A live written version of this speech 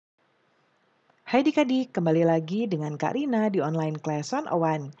Hai adik-adik, kembali lagi dengan Kak Rina di online Class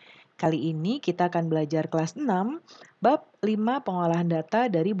 101. Kali ini kita akan belajar kelas 6, bab 5 pengolahan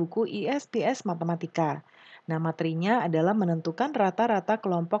data dari buku ESPS Matematika. Nah, materinya adalah menentukan rata-rata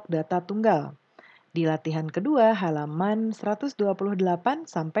kelompok data tunggal. Di latihan kedua, halaman 128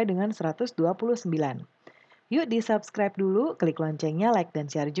 sampai dengan 129. Yuk di-subscribe dulu, klik loncengnya, like, dan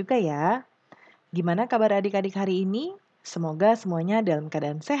share juga ya. Gimana kabar adik-adik hari ini? Semoga semuanya dalam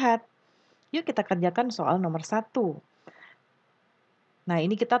keadaan sehat. Yuk kita kerjakan soal nomor 1. Nah,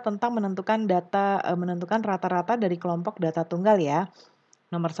 ini kita tentang menentukan rata-rata dari kelompok data tunggal ya.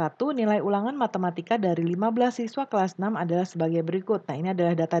 Nomor 1, nilai ulangan matematika dari 15 siswa kelas 6 adalah sebagai berikut. Nah, ini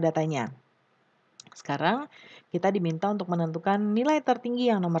adalah data-datanya. Sekarang kita diminta untuk menentukan nilai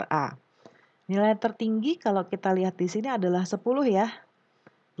tertinggi yang nomor A. Nilai tertinggi kalau kita lihat di sini adalah 10 ya.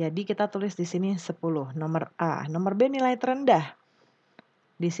 Jadi kita tulis di sini 10, nomor A. Nomor B nilai terendah.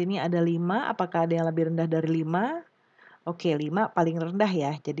 Di sini ada 5, apakah ada yang lebih rendah dari 5? Oke, 5 paling rendah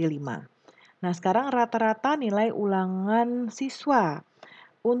ya, jadi 5. Nah, sekarang rata-rata nilai ulangan siswa.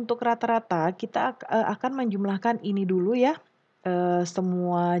 Untuk rata-rata, kita akan menjumlahkan ini dulu ya,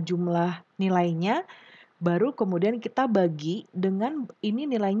 semua jumlah nilainya, baru kemudian kita bagi dengan ini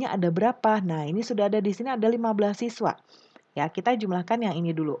nilainya ada berapa. Nah, ini sudah ada di sini ada 15 siswa. Ya, kita jumlahkan yang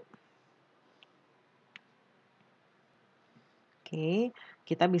ini dulu. Oke,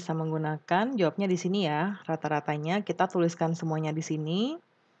 kita bisa menggunakan jawabnya di sini ya, rata-ratanya kita tuliskan semuanya di sini.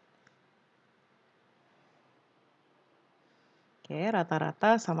 Oke,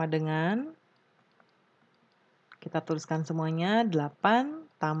 rata-rata sama dengan, kita tuliskan semuanya, 8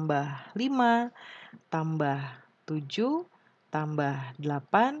 tambah 5 tambah 7 tambah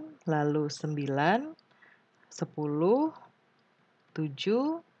 8, lalu 9, 10,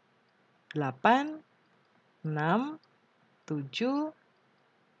 7, 8, 6, 7,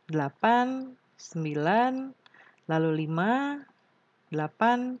 8, 9, lalu 5,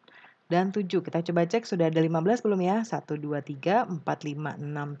 8, dan 7. Kita coba cek sudah ada 15 belum ya? 1, 2, 3, 4, 5,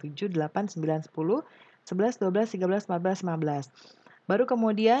 6, 7, 8, 9, 10, 11, 12, 13, 14, 15. Baru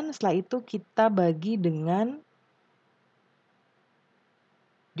kemudian setelah itu kita bagi dengan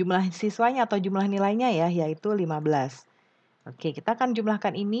jumlah siswanya atau jumlah nilainya ya, yaitu 15. Oke, kita akan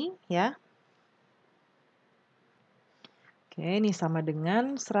jumlahkan ini ya. Oke, ini sama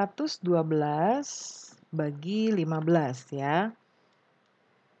dengan 112 bagi 15 ya.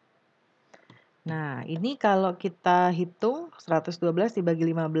 Nah, ini kalau kita hitung 112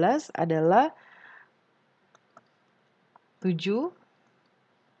 dibagi 15 adalah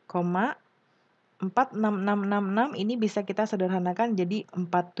 7,46666. Ini bisa kita sederhanakan jadi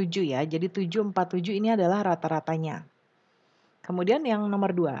 47 ya. Jadi 747 ini adalah rata-ratanya. Kemudian yang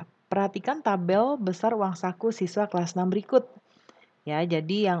nomor 2, perhatikan tabel besar uang saku siswa kelas 6 berikut. Ya,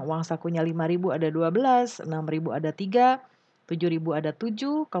 jadi yang uang sakunya 5.000 ada 12, 6.000 ada 3, 7.000 ada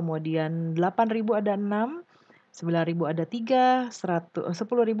 7, kemudian 8.000 ada 6, 9.000 ada 3,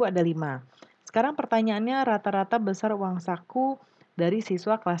 10.000 ada 5. Sekarang pertanyaannya rata-rata besar uang saku dari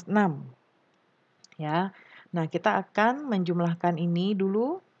siswa kelas 6. Ya. Nah, kita akan menjumlahkan ini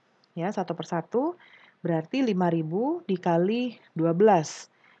dulu ya, satu persatu. Berarti 5.000 dikali 12.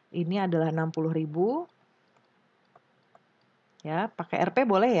 Ini adalah 60.000. Ya, pakai RP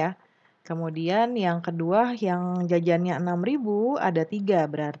boleh ya. Kemudian yang kedua yang jajannya 6.000 ada 3,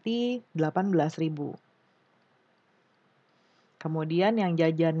 berarti 18.000. Kemudian yang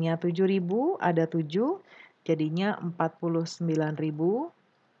jajannya 7.000 ada 7, jadinya 49.000.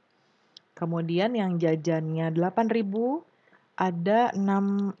 Kemudian yang jajannya 8.000 ada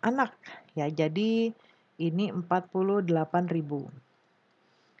 6 anak ya. Jadi ini 48.000.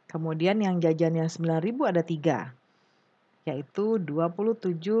 Kemudian yang jajannya 9.000 ada 3, yaitu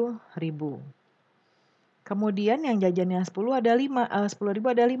 27.000. Kemudian yang jajannya 10.000 ada 5,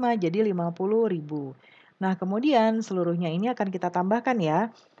 jadi 50.000. Nah, kemudian seluruhnya ini akan kita tambahkan ya.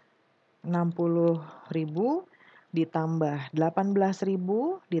 60.000 ditambah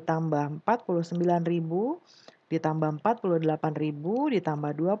 18.000 ditambah 49.000 ditambah 48.000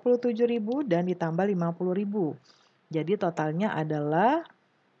 ditambah 27.000 dan ditambah 50.000. Jadi totalnya adalah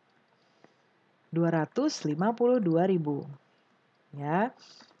 252.000. Ya.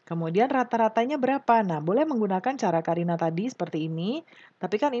 Kemudian rata-ratanya berapa? Nah, boleh menggunakan cara Kak Rina tadi seperti ini,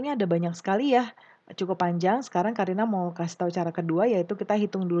 tapi kan ini ada banyak sekali ya, cukup panjang. Sekarang Kak Rina mau kasih tahu cara kedua, yaitu kita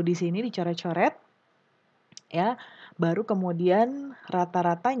hitung dulu di sini, dicoret-coret. Ya, baru kemudian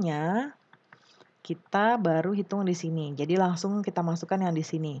rata-ratanya kita baru hitung di sini. Jadi langsung kita masukkan yang di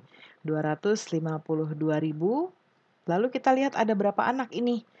sini. 252.000. Lalu kita lihat ada berapa anak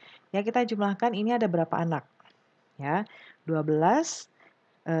ini. Ya, kita jumlahkan ini ada berapa anak. Ya, 12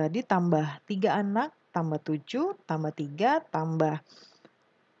 ditambah 3 anak, tambah 7, tambah 3, tambah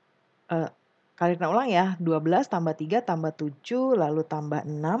Kak Rina ulang ya, 12 tambah 3 tambah 7, lalu tambah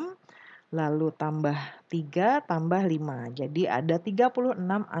 6, lalu tambah 3 tambah 5. Jadi ada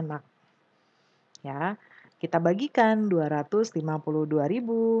 36 anak. Ya, kita bagikan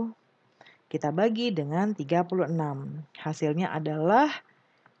 252.000. Kita bagi dengan 36. Hasilnya adalah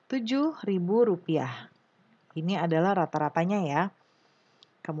Rp7.000. Ini adalah rata-ratanya ya.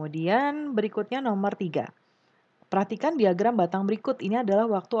 Kemudian berikutnya nomor 3. Perhatikan diagram batang berikut. Ini adalah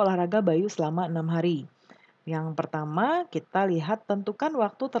waktu olahraga Bayu selama 6 hari. Yang pertama, kita lihat tentukan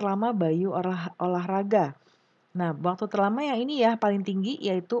waktu terlama Bayu olahraga. Nah, waktu terlama yang ini ya paling tinggi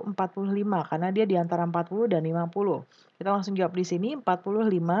yaitu 45 karena dia di antara 40 dan 50. Kita langsung jawab di sini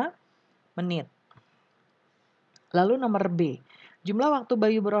 45 menit. Lalu nomor B, jumlah waktu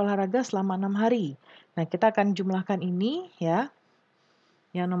Bayu berolahraga selama 6 hari. Nah, kita akan jumlahkan ini ya.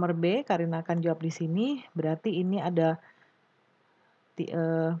 Yang nomor B, Kak Rina akan jawab di sini. Berarti ini ada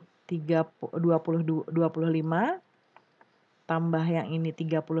 25 tambah yang ini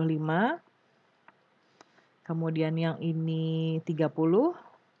 35. Kemudian yang ini 30.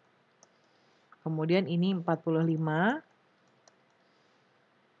 Kemudian ini 45.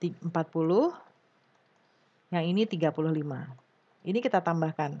 40. Yang ini 35. Ini kita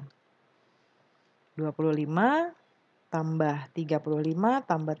tambahkan. 25 tambah 35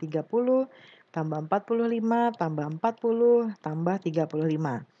 tambah 30 tambah 45 tambah 40 tambah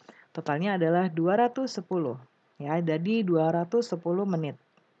 35. Totalnya adalah 210. Ya, jadi 210 menit.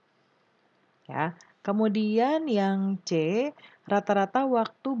 Ya. Kemudian yang C, rata-rata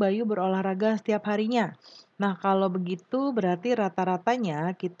waktu Bayu berolahraga setiap harinya. Nah, kalau begitu berarti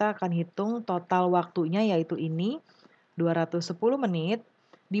rata-ratanya kita akan hitung total waktunya yaitu ini 210 menit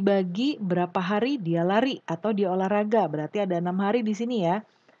dibagi berapa hari dia lari atau dia olahraga. Berarti ada 6 hari di sini ya.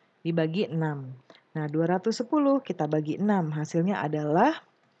 Dibagi 6. Nah, 210 kita bagi 6. Hasilnya adalah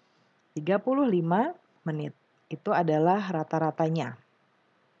 35 menit. Itu adalah rata-ratanya.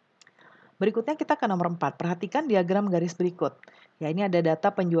 Berikutnya kita ke nomor 4. Perhatikan diagram garis berikut. Ya, ini ada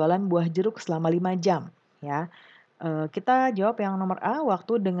data penjualan buah jeruk selama 5 jam. Ya, kita jawab yang nomor A,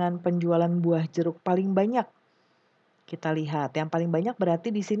 waktu dengan penjualan buah jeruk paling banyak. Kita lihat, yang paling banyak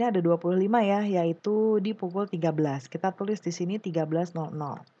berarti di sini ada 25 ya, yaitu di pukul 13. Kita tulis di sini 13.00.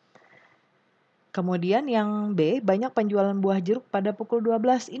 Kemudian yang B, banyak penjualan buah jeruk pada pukul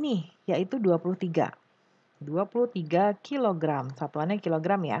 12 ini, yaitu 23. 23 kilogram, satuannya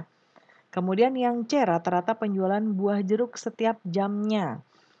kilogram ya. Kemudian yang C, rata-rata penjualan buah jeruk setiap jamnya.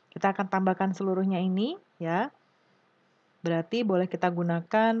 Kita akan tambahkan seluruhnya ini ya. Berarti boleh kita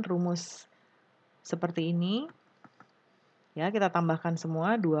gunakan rumus seperti ini. Ya, kita tambahkan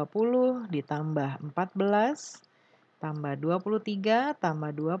semua 20 ditambah 14 tambah 23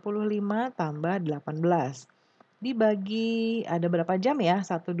 tambah 25 tambah 18. Dibagi ada berapa jam ya?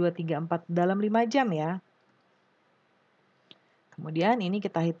 1 2 3 4 dalam 5 jam ya. Kemudian ini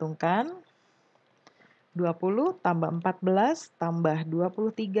kita hitungkan. 20 tambah 14 tambah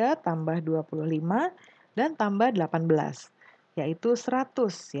 23 tambah 25 dan tambah 18, yaitu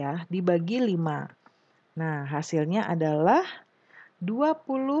 100 ya, dibagi 5. Nah, hasilnya adalah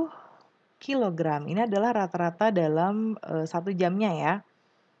 20 kilogram. Ini adalah rata-rata dalam 1 jamnya ya.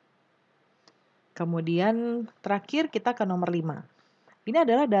 Kemudian terakhir kita ke nomor 5. Ini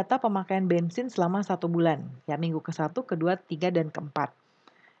adalah data pemakaian bensin selama 1 bulan. Ya, minggu ke-1, ke-2, 3, dan ke-4.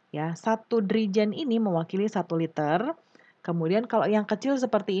 Ya, 1 drijen ini mewakili 1 liter. Kemudian kalau yang kecil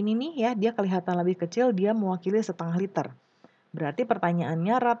seperti ini nih ya, dia kelihatan lebih kecil, dia mewakili setengah liter. Berarti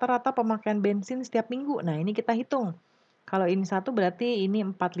pertanyaannya rata-rata pemakaian bensin setiap minggu. Nah, ini kita hitung. Kalau ini 1 berarti ini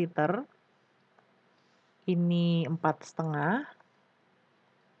 4 liter. Ini 4,5.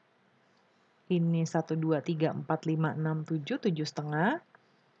 Ini 1, 2, 3, 4, 5, 6, 7, 7,5.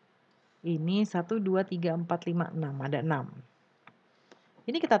 Ini 1, 2, 3, 4, 5, 6. Ada 6.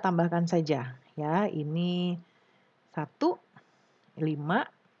 Ini kita tambahkan saja ya. Ini 1, 5,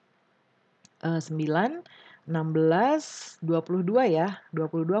 9, 16, 22 ya.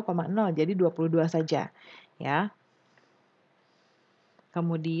 22,0. Jadi 22 saja ya.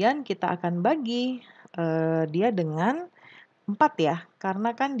 Kemudian kita akan bagi dia dengan 4 ya.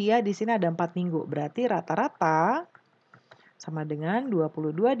 Karena kan dia di sini ada 4 minggu. Berarti rata-rata sama dengan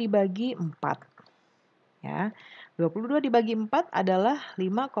 22 dibagi 4. Ya. 22 dibagi 4 adalah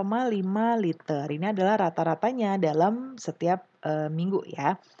 5,5 liter. Ini adalah rata-ratanya dalam setiap minggu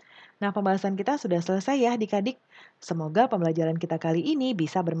ya. Nah, pembahasan kita sudah selesai ya adik-adik. Semoga pembelajaran kita kali ini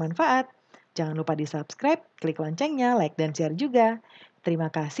bisa bermanfaat. Jangan lupa di-subscribe, klik loncengnya, like, dan share juga. Terima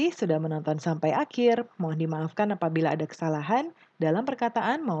kasih sudah menonton sampai akhir. Mohon dimaafkan apabila ada kesalahan dalam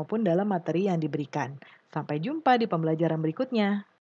perkataan maupun dalam materi yang diberikan. Sampai jumpa di pembelajaran berikutnya.